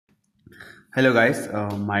Hello guys,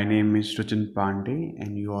 my name is Ruchan Pandey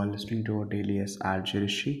and you are listening to our daily as RJ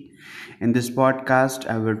Rishi. In this podcast,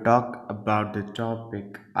 I will talk about the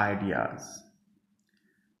topic ideas.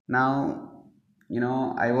 Now,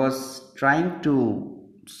 I was trying to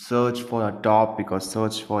search for a topic or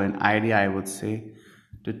search for an idea, I would say,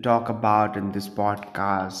 to talk about in this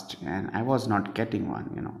podcast, and I was not getting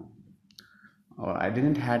one. I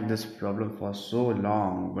didn't had this problem for so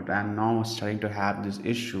long, but I'm now starting to have this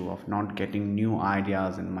issue of not getting new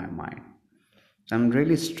ideas in my mind. So I'm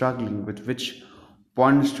really struggling with which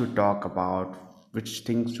points to talk about, which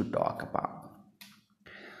things to talk about.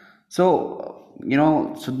 So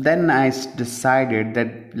then decided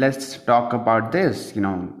that let's talk about this,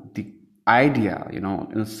 the idea,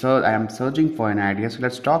 I am searching for an idea. So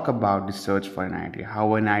let's talk about the search for an idea,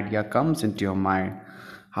 how an idea comes into your mind,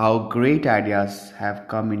 how great ideas have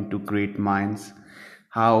come into great minds,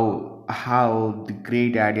 how the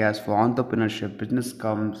great ideas for entrepreneurship business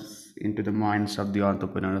comes into the minds of the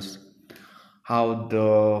entrepreneurs, how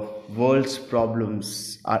the world's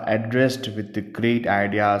problems are addressed with the great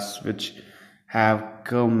ideas which have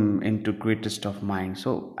come into greatest of mind.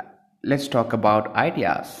 So let's talk about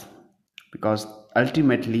ideas, because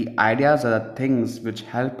ultimately ideas are the things which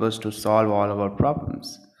help us to solve all our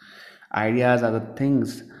problems. Ideas are the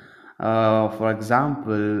things, for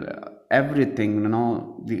example, everything,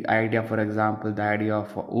 the idea, for example, the idea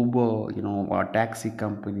of a Uber, or a taxi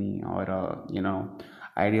company, or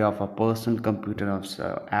idea of a personal computer of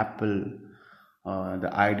Apple, the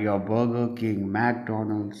idea of Burger King,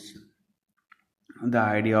 McDonald's, the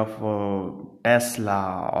idea of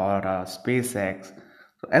Tesla or SpaceX.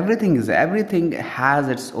 So everything has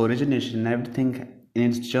its origination. Everything in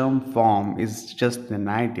its germ form is just an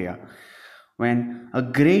idea. When a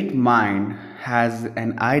great mind has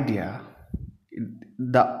an idea,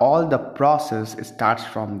 the all the process starts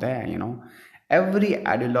from there. Every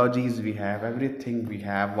ideologies we have, everything we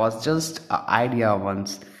have was just an idea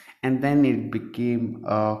once, and then it became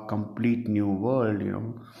a complete new world.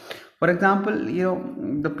 For example,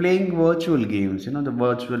 the playing virtual games, the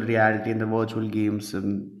virtual reality and the virtual games,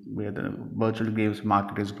 where the virtual games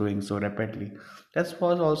market is growing so rapidly. That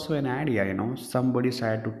was also an idea. Somebody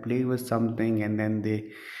started to play with something, and then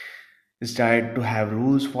they started to have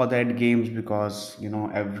rules for that games, because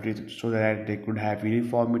every so that they could have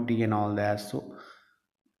uniformity and all that. So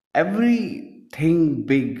everything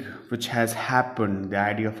big which has happened, the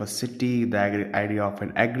idea of a city, the idea of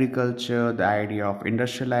an agriculture, the idea of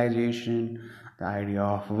industrialization, the idea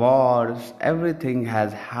of wars, everything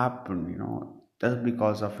has happened, just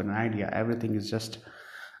because of an idea. Everything is just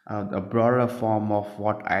a broader form of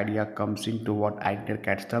what idea comes into, what idea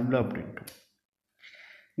gets developed into.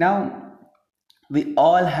 Now, we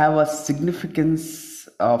all have a significance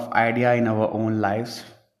of idea in our own lives,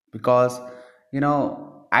 because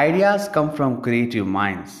ideas come from creative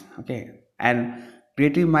minds. Okay, and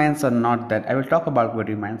creative minds are not that. I will talk about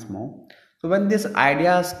creative minds more. So when these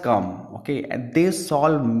ideas come, okay, and they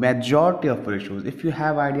solve majority of your issues. If you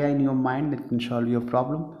have idea in your mind that can solve your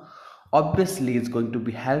problem, obviously it's going to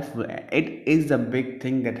be helpful. It is a big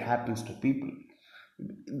thing that happens to people.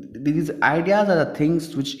 These ideas are the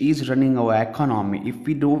things which is running our economy.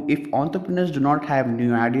 If entrepreneurs do not have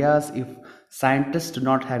new ideas, if scientists do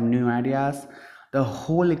not have new ideas, the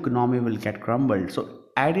whole economy will get crumbled. So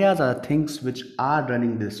ideas are the things which are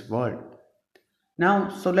running this world. Now,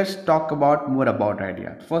 so let's talk about more about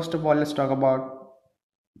ideas. First of all, let's talk about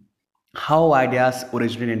how ideas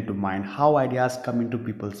originate into mind, how ideas come into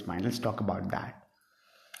people's mind. Let's talk about that.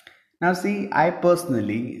 Now, see, I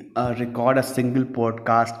personally record a single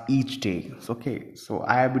podcast each day. Okay, so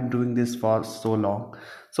I have been doing this for so long.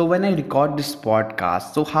 So when I record this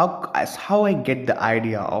podcast, so how I get the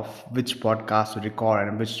idea of which podcast to record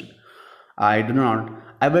and which I do not.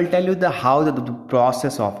 I will tell you the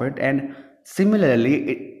process of it. And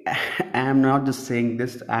similarly, I am not just saying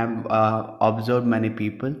this. I have observed many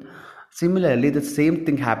people. Similarly, the same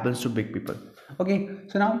thing happens to big people. Okay,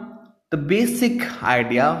 so now the basic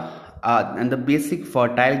idea, and the basic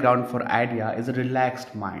fertile ground for idea is a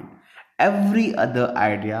relaxed mind. Every other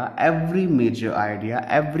idea, every major idea,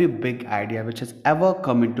 every big idea which has ever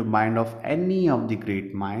come into mind of any of the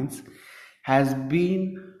great minds has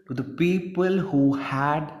been to the people who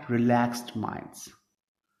had relaxed minds.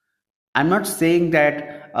 I'm not saying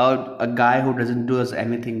that a guy who doesn't do us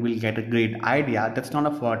anything will get a great idea. That's not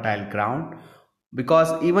a fertile ground.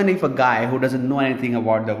 Because even if a guy who doesn't know anything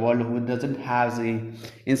about the world, who doesn't have the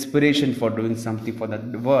inspiration for doing something for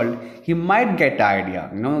the world, he might get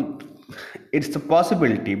idea. It's a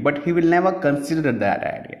possibility, but he will never consider that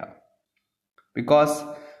idea, because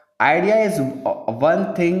idea is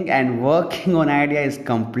one thing and working on idea is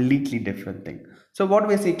completely different thing. So what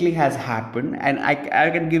basically has happened, and I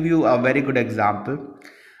can give you a very good example.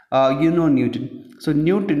 Newton. So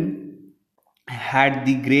Newton had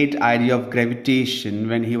the great idea of gravitation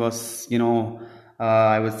when he was,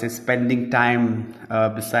 I would say, spending time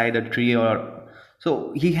beside a tree, or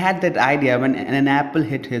so he had that idea when an apple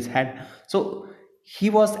hit his head. So he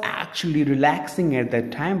was actually relaxing at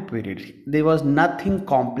that time period. There was nothing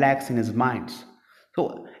complex in his mind.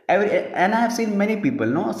 So and I have seen many people.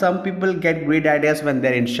 No, some people get great ideas when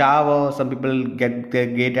they're in shower. Some people get their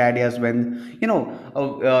great ideas when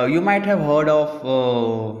you might have heard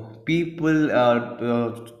of people.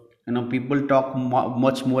 People talk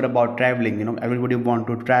much more about traveling. Everybody want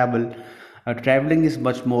to travel. Traveling is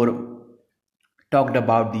much more talked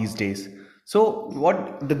about these days. So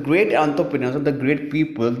what the great entrepreneurs or the great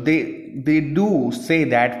people, they do say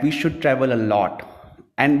that we should travel a lot.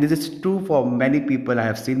 And this is true for many people. I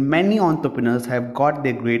have seen many entrepreneurs have got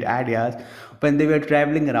their great ideas when they were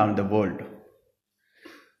traveling around the world.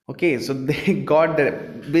 Okay, so they got the,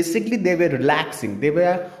 basically they were relaxing. They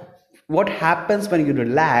were, what happens when you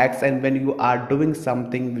relax and when you are doing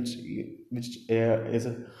something which is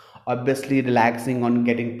obviously relaxing on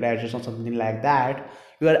getting pleasures or something like that,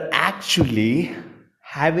 you are actually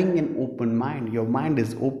having an open mind. Your mind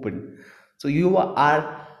is open, so you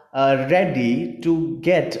are ready to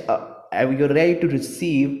get you're ready to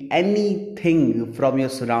receive anything from your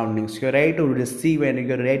surroundings. You're ready to receive and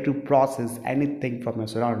you're ready to process anything from your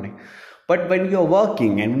surrounding. But when you're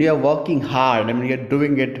working and when you're working hard and when you're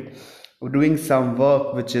doing some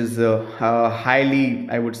work which is highly,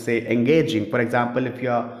 I would say, engaging. For example, if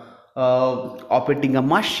you're operating a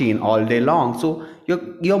machine all day long, so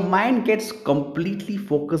your mind gets completely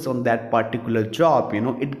focused on that particular job.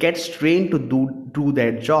 It gets trained to do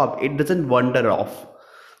that job. It doesn't wander off.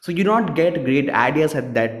 So you not get great ideas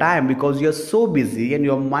at that time because you're so busy and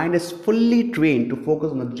your mind is fully trained to focus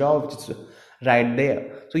on the job which is right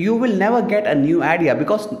there. So you will never get a new idea,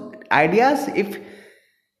 because ideas,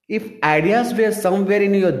 if ideas were somewhere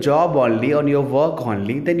in your job only, on your work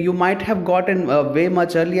only, then you might have gotten way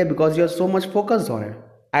much earlier because you're so much focused on it.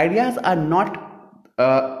 Ideas are not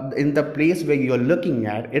in the place where you're looking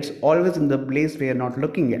at. It's always in the place where you're not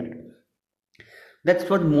looking at. That's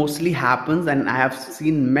what mostly happens. And I have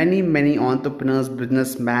seen many entrepreneurs,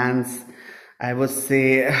 businessmen, I would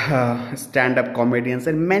say stand-up comedians,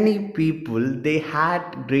 and many people, they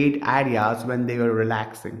had great ideas when they were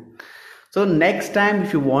relaxing. So next time,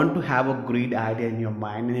 if you want to have a great idea in your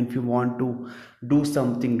mind, and if you want to do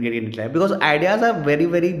something great in life, because ideas are very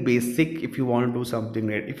basic. If you want to do something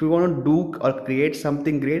great, if you want to do or create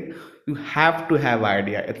something great, you have to have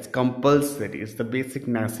idea. It's compulsory. It's the basic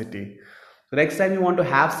necessity. So next time you want to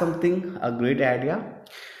have something, a great idea,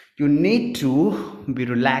 you need to be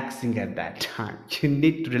relaxing at that time. You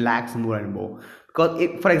need to relax more and more. Because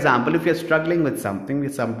if, for example, if you're struggling with something,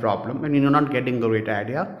 with some problem, and you're not getting a great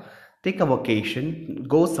idea, take a vacation,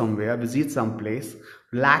 go somewhere, visit some place,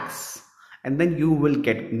 relax, and then you will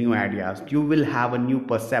get new ideas. You will have a new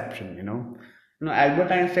perception.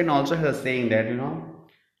 Albert Einstein also has a saying that,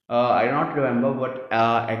 I do not remember what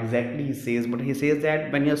exactly he says, but he says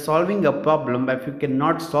that when you're solving a problem, if you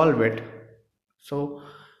cannot solve it, so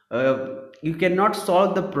you cannot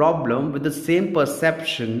solve the problem with the same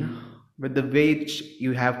perception with the way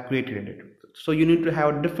you have created it. So you need to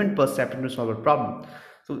have a different perception to solve a problem.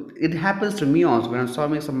 So it happens to me also when I'm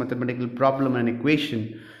solving some mathematical problem and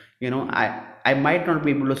equation. I might not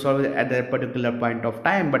be able to solve it at that particular point of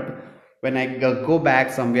time, but when I go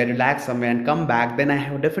back somewhere, relax somewhere, and come back, then I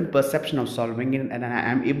have a different perception of solving it, and I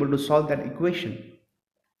am able to solve that equation.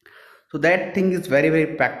 So that thing is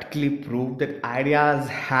very practically proved that ideas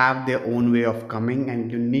have their own way of coming,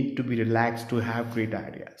 and you need to be relaxed to have great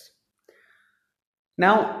ideas.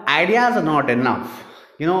 Now, ideas are not enough.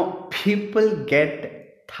 People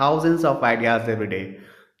get thousands of ideas every day.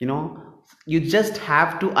 You just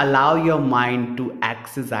have to allow your mind to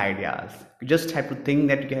access ideas. You just have to think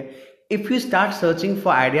that if you start searching for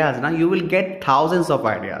ideas now, you will get thousands of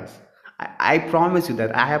ideas. I promise you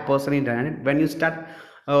that. I have personally done it. When you start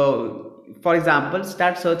for example,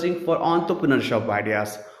 start searching for entrepreneurship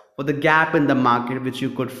ideas, for the gap in the market which you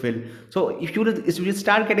could fill. So if you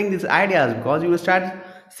start getting these ideas, because you will start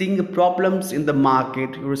seeing the problems in the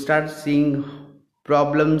market, you will start seeing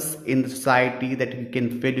problems in the society that you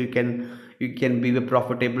can fill. You can be a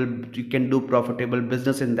profitable, you can do profitable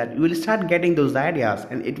business in that. You will start getting those ideas,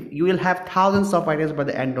 and you will have thousands of ideas by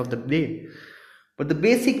the end of the day. But the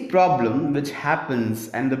basic problem which happens,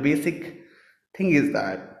 and the basic thing is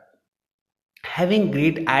that having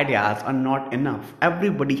great ideas are not enough.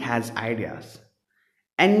 Everybody has ideas.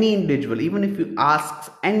 Any individual, even if you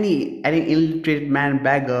ask any illiterate man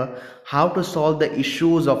beggar how to solve the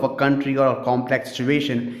issues of a country or a complex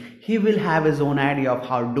situation, he will have his own idea of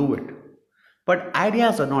how to do it. But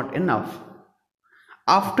ideas are not enough.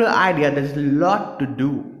 After idea, there's a lot to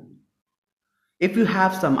do. If you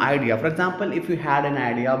have some idea, for example, if you had an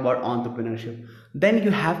idea about entrepreneurship, then you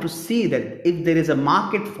have to see that if there is a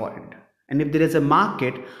market for it, and if there is a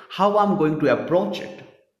market, how I'm going to approach it.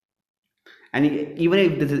 And even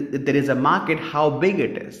if there is a market, how big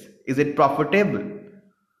it is it profitable?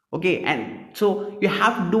 Okay, and so you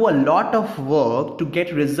have to do a lot of work to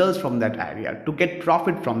get results from that idea, to get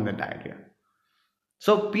profit from that idea.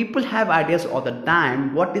 So people have ideas all the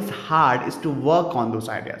time. What is hard is to work on those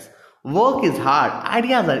ideas. Work is hard,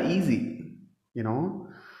 ideas are easy, you know.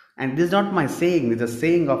 And this is not my saying, it's a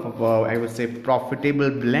saying of a, I would say, profitable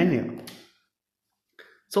billionaire.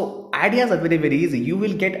 So ideas are very, very easy. You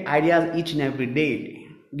will get ideas each and every day.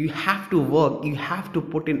 You have to work, you have to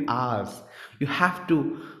put in hours, you have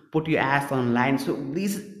to put your ass online. So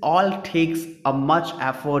this all takes a much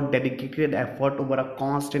effort, dedicated effort over a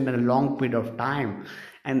constant and a long period of time.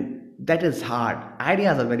 And that is hard.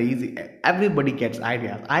 Ideas are very easy. Everybody gets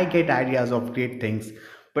ideas. I get ideas of great things.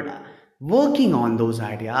 But working on those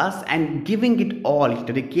ideas and giving it all,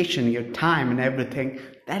 dedication, your time and everything,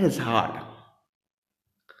 that is hard.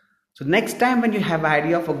 So next time when you have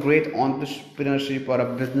idea of a great entrepreneurship or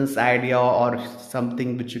a business idea or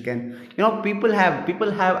something which you can, people have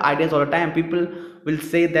ideas all the time. People will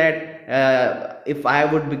say that if I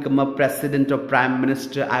would become a president or prime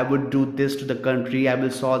minister, I would do this to the country. I will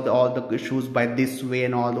solve all the issues by this way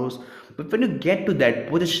and all those. But when you get to that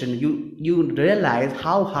position, you realize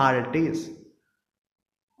how hard it is.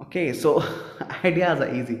 Okay, so ideas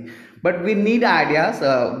are easy, but we need ideas.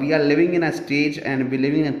 We are living in a stage and we're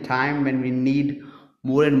living in a time when we need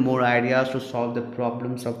more and more ideas to solve the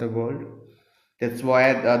problems of the world. That's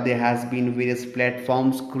why there has been various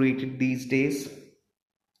platforms created these days.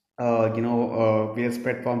 Various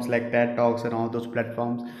platforms like TED Talks and all those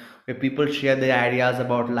platforms where people share their ideas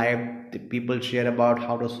about life. The people share about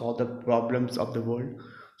how to solve the problems of the world.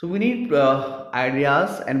 So we need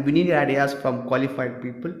ideas, and we need ideas from qualified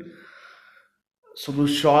people. So to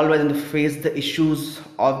solve and face the issues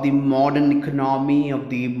of the modern economy, of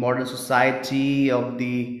the modern society, of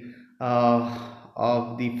the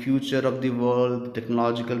future of the world,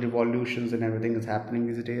 technological revolutions and everything is happening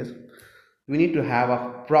these days. We need to have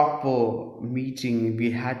a proper meeting. We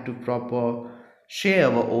had to proper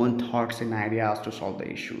share our own thoughts and ideas to solve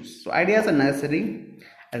the issues. So ideas are necessary.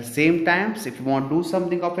 At the same time, if you want to do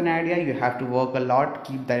something of an idea, you have to work a lot.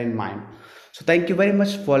 Keep that in mind. So thank you very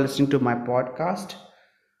much for listening to my podcast.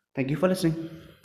 Thank you for listening.